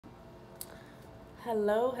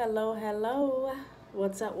Hello, hello, hello.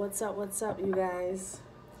 What's up, what's up, what's up, you guys?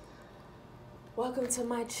 Welcome to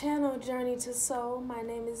my channel, Journey to Soul. My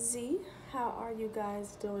name is Z. How are you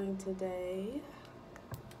guys doing today?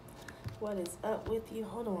 What is up with you?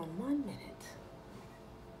 Hold on 1 minute.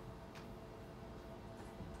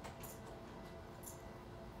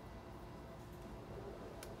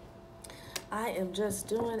 I am just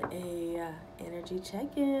doing a energy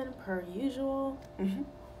check-in per usual.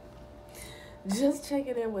 Just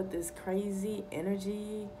checking in with this crazy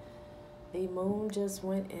energy. The moon just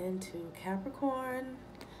went into Capricorn.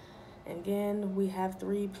 Again, we have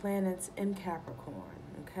 3 planets in Capricorn,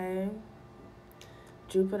 okay?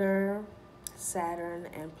 Jupiter, Saturn,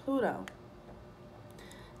 and Pluto,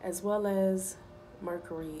 as well as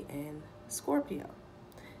Mercury and Scorpio.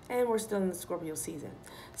 And we're still in the Scorpio season.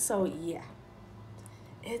 So yeah,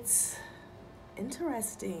 it's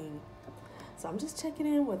interesting. So I'm just checking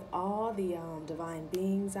in with all the divine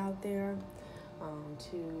beings out there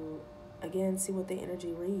to, again, see what the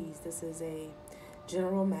energy reads. This is a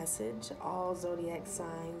general message, all zodiac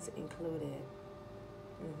signs included.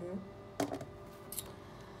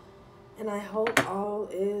 And I hope all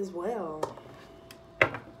is well.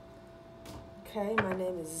 Okay, my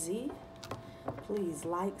name is Z. Please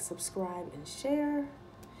like, subscribe, and share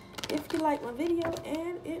if you like my video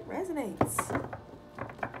and it resonates.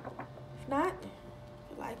 If not,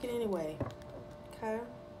 you like it anyway. Okay?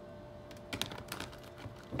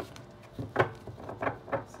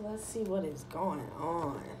 So let's see what is going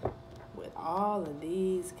on with all of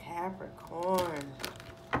these Capricorn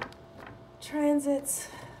transits.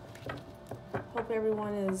 Hope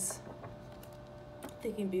everyone is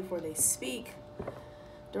thinking before they speak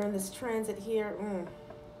during this transit here.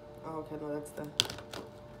 Oh, okay, no, that's the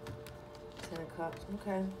 10 of Cups.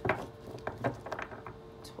 Okay.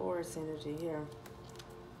 Taurus energy here.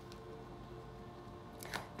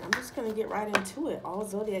 I'm just going to get right into it. All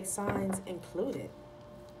zodiac signs included.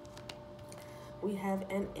 We have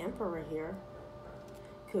an Emperor here.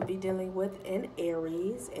 Could be dealing with an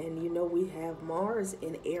Aries. And you know we have Mars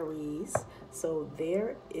in Aries. So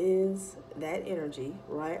there is that energy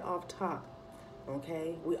right off top.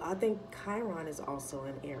 Okay? I think Chiron is also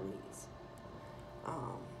in Aries.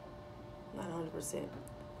 Not 100%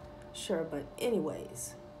 sure. But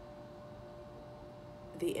anyways,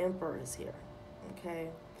 the Emperor is here. Okay?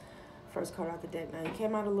 First card out the deck. Now, it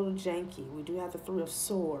came out a little janky. We do have the 3 of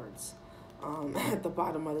Swords at the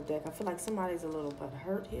bottom of the deck. I feel like somebody's a little bit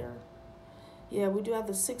hurt here. Yeah, we do have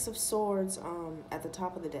the 6 of Swords at the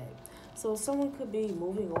top of the deck. So someone could be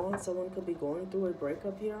moving on. Someone could be going through a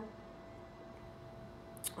breakup here.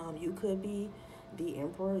 You could be the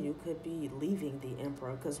Emperor. You could be leaving the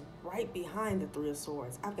Emperor. Because right behind the 3 of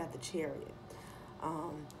Swords, I've got the Chariot.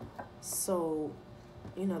 So,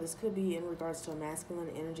 you know, this could be in regards to a masculine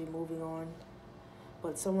energy moving on.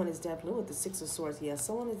 But someone is definitely with the 6 of Swords. Yeah,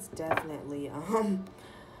 someone is definitely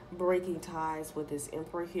breaking ties with this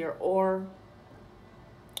Emperor here. Or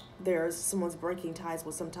someone's breaking ties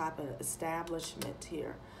with some type of establishment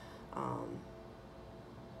here.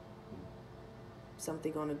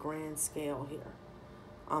 Something on a grand scale here.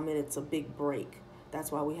 And it's a big break.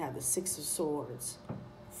 That's why we have the 6 of Swords,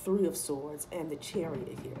 3 of Swords, and the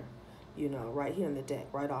Chariot here. You know, right here in the deck,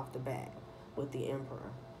 right off the bat with the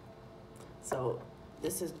Emperor. So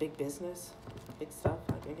this is big business, big stuff,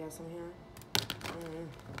 like I guess I'm hearing.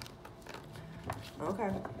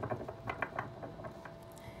 Okay.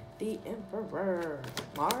 The Emperor,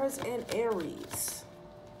 Mars and Aries.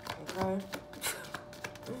 Okay.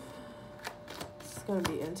 It's going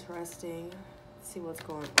to be interesting. See what's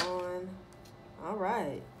going on. All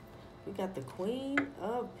right. We got the Queen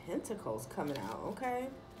of Pentacles coming out. Okay.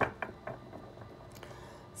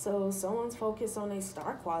 So someone's focused on a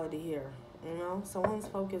star quality here. You know, someone's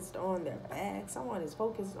focused on their bag. Someone is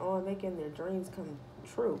focused on making their dreams come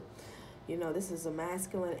true. You know, this is a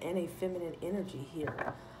masculine and a feminine energy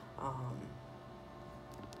here.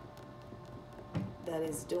 That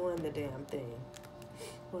is doing the damn thing.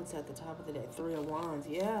 What's at the top of the deck? 3 of Wands.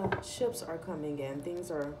 Yeah, ships are coming in. Things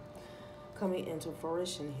are coming into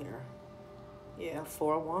fruition here. Yeah,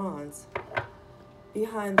 4 of Wands.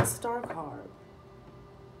 Behind the Star card.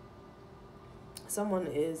 Someone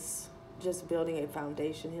is just building a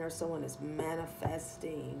foundation here. Someone is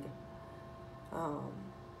manifesting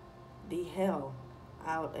the hell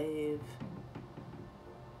out of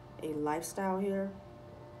a lifestyle here.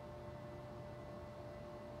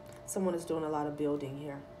 Someone is doing a lot of building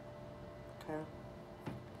here. Okay.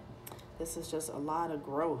 This is just a lot of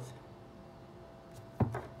growth.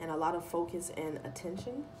 And a lot of focus and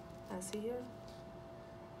attention, I see here.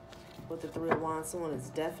 with the Three of Wands, someone is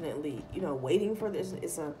definitely, you know, waiting for this.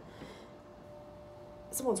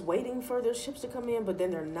 Someone's waiting for their ships to come in, but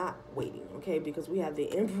then they're not waiting, okay? Because we have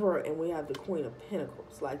the Emperor and we have the Queen of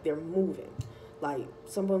Pentacles. Like, they're moving. Like,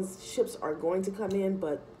 someone's ships are going to come in,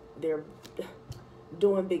 but they're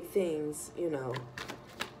doing big things, you know,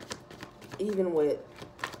 even with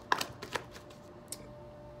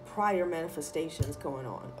prior manifestations going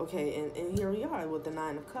on, okay? And here we are with the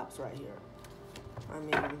Nine of Cups right here. I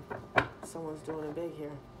mean, someone's doing it big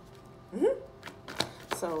here.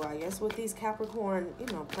 So I guess with these Capricorn, you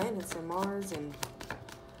know, planets and Mars and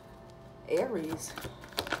Aries,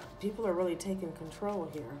 people are really taking control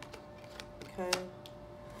here, okay?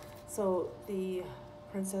 So the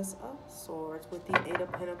Princess of Swords with the Eight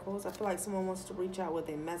of Pentacles. I feel like someone wants to reach out with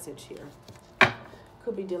a message here.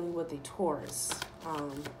 Could be dealing with the Taurus.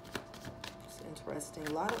 It's interesting.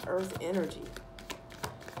 A lot of earth energy.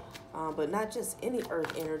 But not just any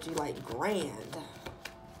earth energy, like grand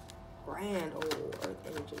old earth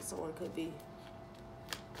energy. Someone could be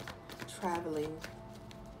traveling.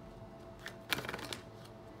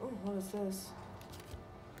 Oh, what is this?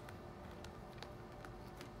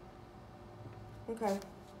 Okay.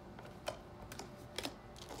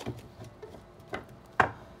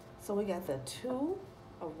 So we got the Two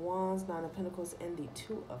of Wands, Nine of Pentacles, and the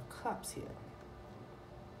Two of Cups here.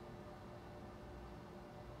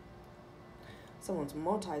 Someone's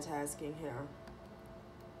multitasking here.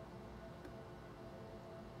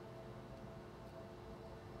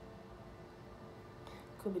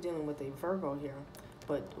 Could be dealing with a Virgo here.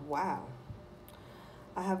 But wow.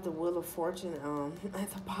 I have the Wheel of Fortune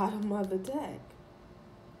at the bottom of the deck.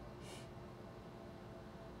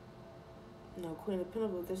 No, Queen of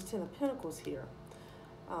Pentacles, there's 10 of Pentacles here.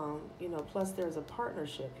 You know, plus there's a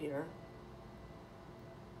partnership here.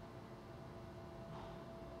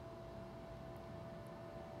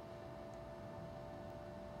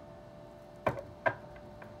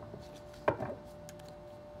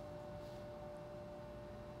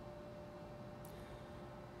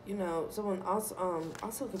 You know, someone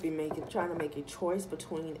also could be trying to make a choice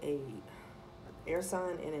between a air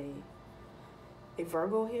sign and a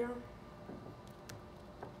Virgo here.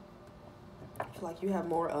 I feel like you have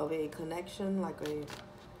more of a connection, like a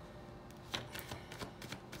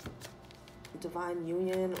divine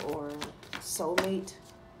union or soulmate.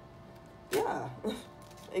 Yeah,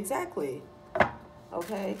 exactly.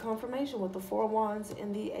 Okay, confirmation with the Four of Wands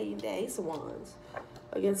and the Ace of Wands.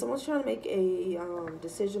 Again, someone's trying to make a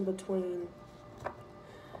decision between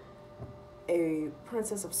a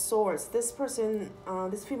Princess of Swords. This person,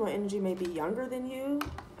 this female energy may be younger than you.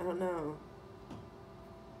 I don't know.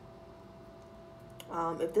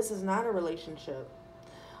 If this is not a relationship,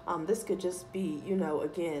 this could just be, you know,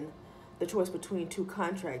 again, the choice between two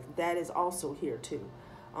contracts. That is also here too.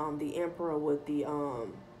 The Emperor with the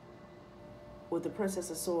Princess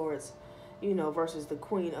of Swords, you know, versus the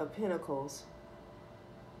Queen of Pentacles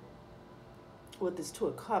with this Two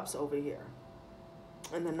of Cups over here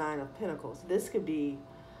and the Nine of Pentacles. This could be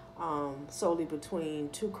solely between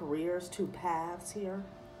two careers, two paths here.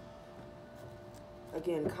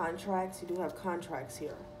 Again, contracts. You do have contracts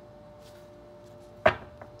here.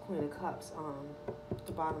 Queen of Cups at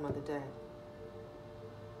the bottom of the deck.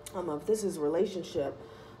 If this is a relationship,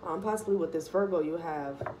 possibly with this Virgo you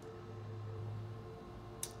have,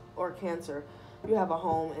 or Cancer, you have a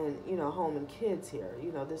home and, you know, home and kids here.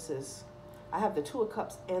 You know, this is, I have the Two of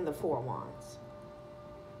Cups and the Four of Wands.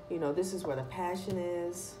 You know, this is where the passion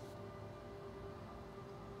is.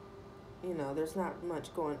 You know, there's not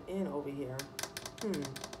much going in over here.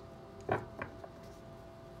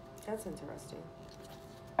 That's interesting.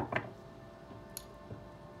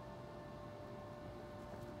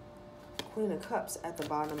 Queen of Cups at the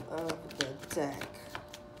bottom of the deck.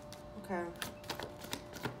 Okay.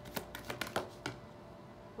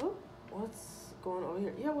 Ooh, what's going over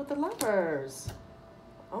here? Yeah, with the Lovers.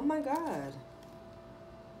 Oh my God.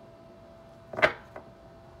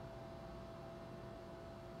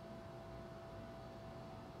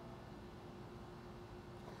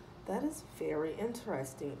 That is very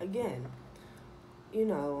interesting. Again, you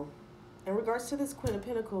know, in regards to this Queen of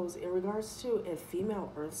Pentacles, in regards to a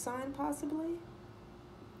female earth sign, possibly.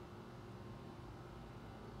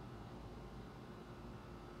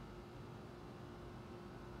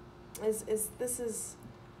 This is,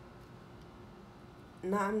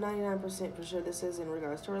 I'm 99% for sure this is in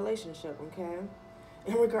regards to a relationship, okay?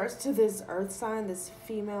 In regards to this earth sign, this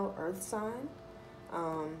female earth sign,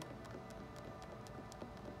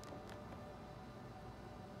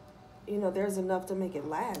 you know, there's enough to make it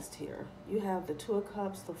last here. You have the Two of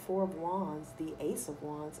Cups, the Four of Wands, the Ace of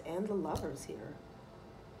Wands, and the Lovers here.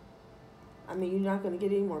 I mean, you're not going to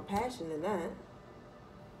get any more passion than that.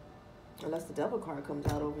 Unless the devil card comes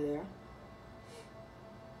out over there.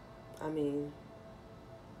 I mean,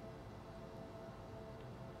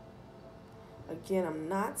 again, I'm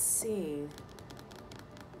not seeing...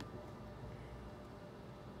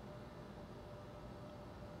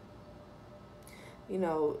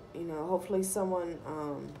 hopefully someone,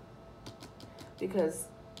 because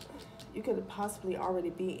you could possibly already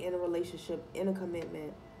be in a relationship, in a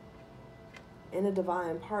commitment, in a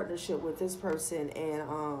divine partnership with this person,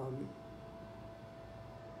 and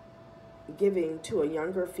giving to a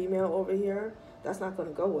younger female over here, that's not going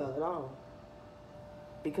to go well at all.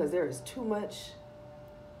 Because there is too much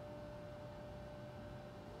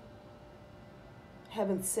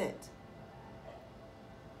heaven sent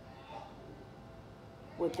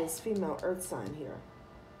with this female earth sign here,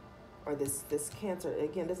 or this Cancer.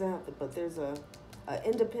 Again, doesn't have to, but there's a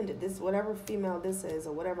independent, this, whatever female this is,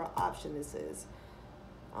 or whatever option this is,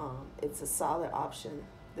 it's a solid option.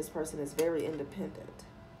 This person is very independent,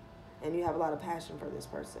 and you have a lot of passion for this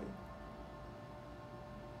person.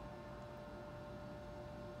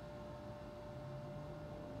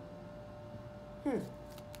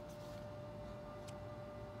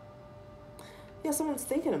 Yeah, someone's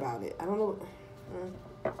thinking about it. I don't know.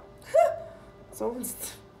 Someone's...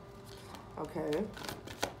 Okay.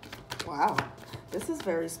 Wow. This is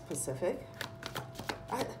very specific.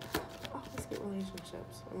 Let's get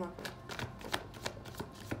relationships. I'm not gonna...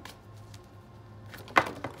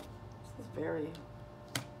 This is very...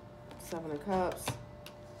 Seven of Cups.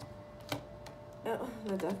 Oh,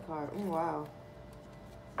 the Death card. Oh, wow.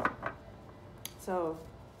 So...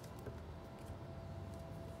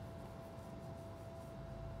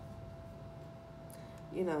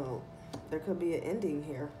 there could be an ending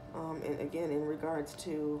here. And again, in regards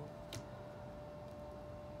to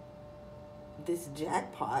this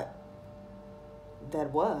jackpot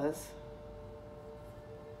that was,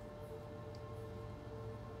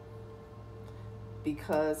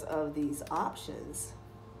 because of these options.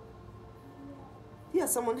 Yeah,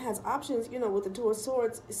 someone has options, with the Two of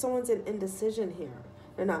Swords. Someone's in indecision here.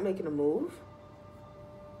 They're not making a move.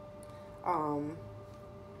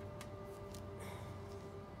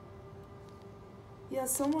 Yeah,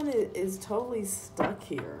 someone is totally stuck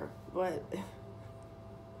here, but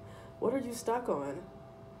what are you stuck on?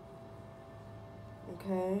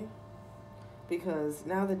 Okay? Because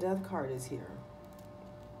now the Death card is here.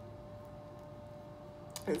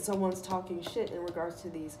 And someone's talking shit in regards to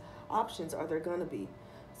these options. Are there going to be?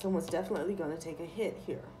 Someone's definitely going to take a hit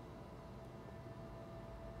here.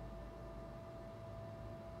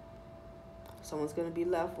 Someone's going to be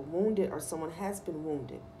left wounded, or someone has been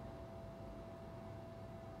wounded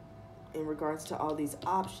in regards to all these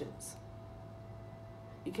options.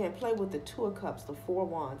 You can't play with the Two of Cups, the Four of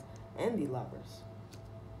Wands, and the Lovers.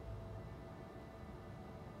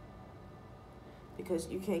 Because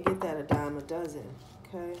you can't get that a dime a dozen,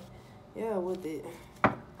 okay? Yeah, with the...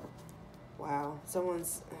 Wow,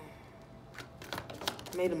 someone's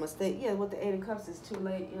made a mistake. Yeah, with the Eight of Cups, it's too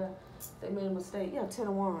late. Yeah, they made a mistake. Yeah, Ten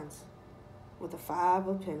of Wands with the Five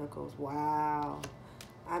of Pentacles. Wow.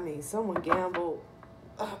 I mean, someone gambled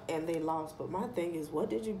and they lost. But my thing is, what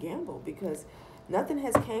did you gamble? Because nothing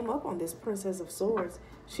has came up on this Princess of Swords.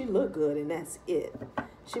 She looked good, and that's it.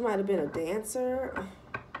 She might have been a dancer.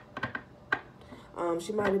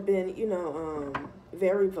 She might have been,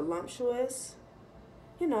 very voluptuous.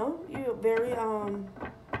 You're very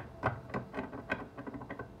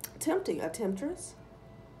tempting, a temptress.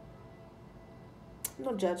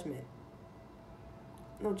 No judgment.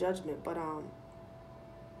 No judgment, but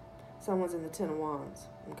someone's in the Ten of Wands,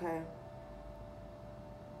 okay?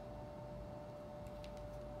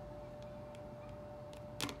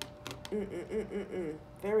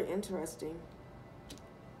 Very interesting.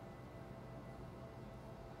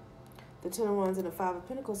 The Ten of Wands and the Five of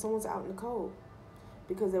Pentacles, someone's out in the cold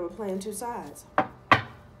because they were playing two sides.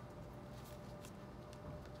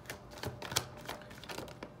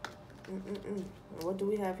 What do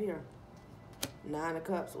we have here? Nine of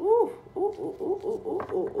Cups. Ooh, ooh, ooh, ooh, ooh, ooh,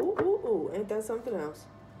 ooh, ooh, ooh, ooh. Ain't that something else?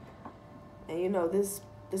 And this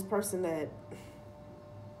person that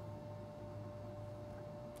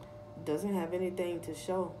doesn't have anything to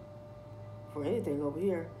show for anything over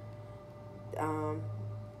here.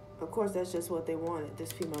 Of course, that's just what they wanted.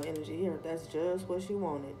 This female energy here. That's just what she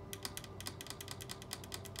wanted.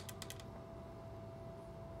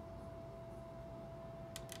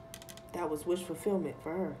 That was wish fulfillment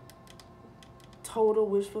for her. Total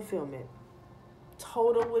wish fulfillment.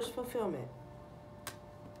 Total wish fulfillment.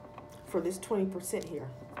 For this 20%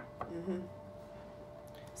 here.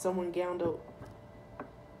 Someone gambled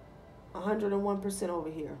 101% over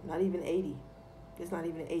here. Not even 80. It's not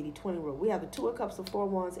even an 80-20 rule. We have the Two of Cups, the Four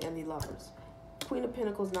of Wands, and the Lovers. Queen of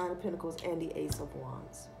Pentacles, Nine of Pentacles, and the Ace of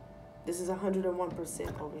Wands. This is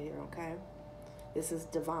 101% over here, okay? This is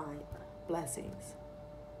divine blessings.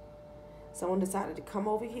 Someone decided to come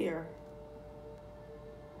over here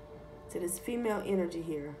to this female energy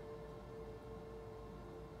here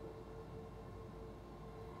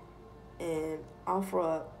and offer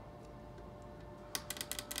up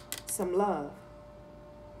some love,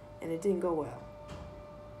 and it didn't go well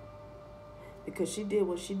because she did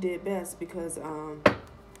what she did best, because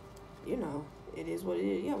you know, it is what it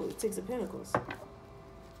is. Yeah, with the Six of Pentacles,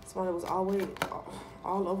 someone that was always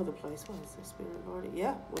all over the place. What is this, Spirit Lord?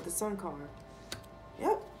 Yeah, with the Sun card.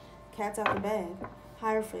 Yep, cat's out the bag.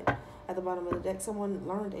 Hierophant at the bottom of the deck. Someone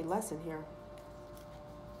learned a lesson here.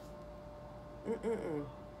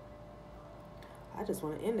 I just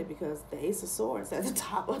want to end it because the Ace of Swords at the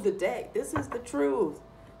top of the deck. This is the truth.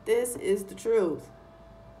 This is the truth.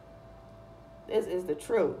 This is the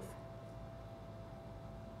truth.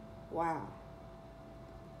 Wow.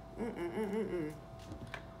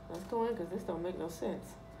 Let's go in because this don't make no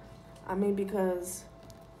sense. I mean, because,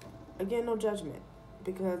 again, no judgment.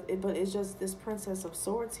 But it's just this Princess of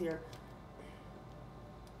Swords here.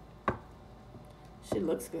 She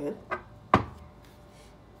looks good. I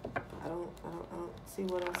don't see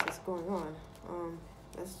what else is going on.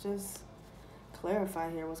 Let's just clarify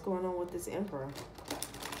here what's going on with this Emperor.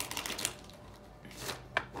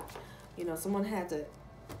 You know, someone had to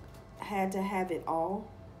have it all,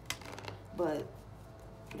 but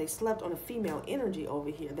they slept on a female energy over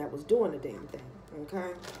here that was doing the damn thing.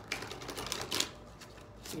 Okay.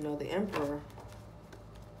 You know, the Emperor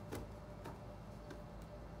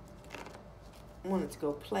wanted to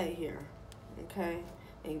go play here, okay,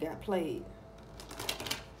 and got played.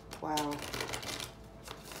 Wow.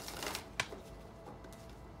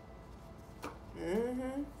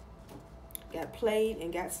 Got played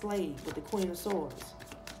and got slayed with the Queen of Swords.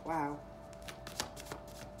 Wow.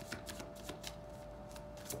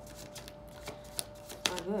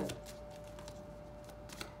 Not good.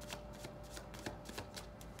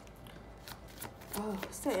 Oh,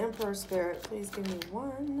 it's the Emperor Spirit. Please give me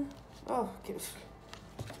one. Oh,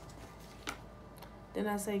 didn't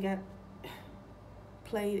I say got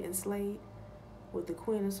played and slayed with the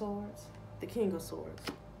Queen of Swords? The King of Swords.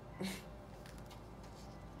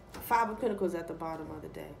 Five of Pentacles at the bottom of the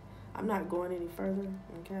deck. I'm not going any further,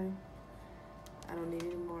 okay? I don't need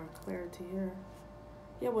any more clarity here.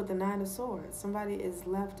 Yeah, with the Nine of Swords. Somebody is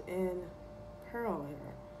left in peril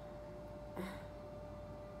here.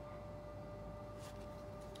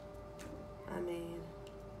 I mean,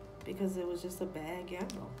 because it was just a bad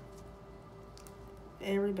gamble.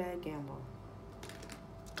 Very bad gamble.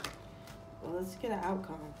 Well, let's get an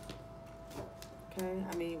outcome. Okay?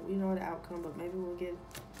 I mean, we know the outcome, but maybe we'll get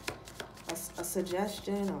a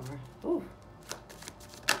suggestion or, ooh,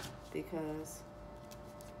 because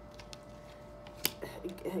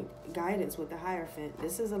guidance with the Hierophant.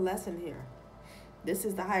 This is a lesson here. This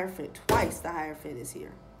is the Hierophant. Twice the Hierophant is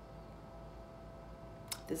here.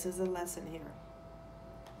 This is a lesson here.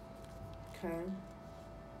 Okay.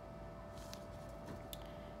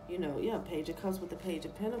 You know, yeah, Page of Cups with the Page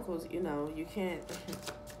of Pentacles. You know, you can't,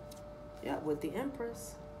 yeah, with the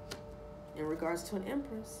Empress. In regards to an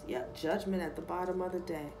Empress, yeah, Judgment at the bottom of the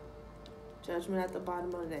deck. Judgment at the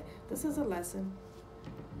bottom of the deck. This is a lesson.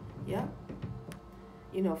 Yeah.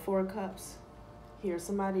 You know, Four of Cups. Here,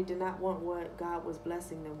 somebody did not want what God was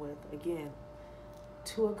blessing them with. Again,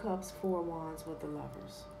 Two of Cups, Four of Wands with the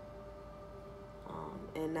Lovers.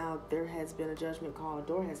 And now there has been a judgment call. A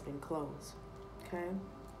door has been closed. Okay?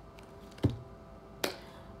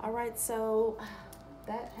 All right, so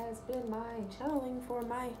that has been my channeling for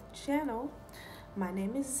my channel. My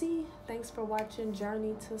name is Z. Thanks for watching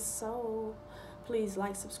Journey to Soul. Please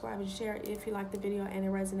like, subscribe, and share if you like the video and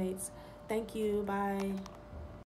it resonates. Thank you. Bye.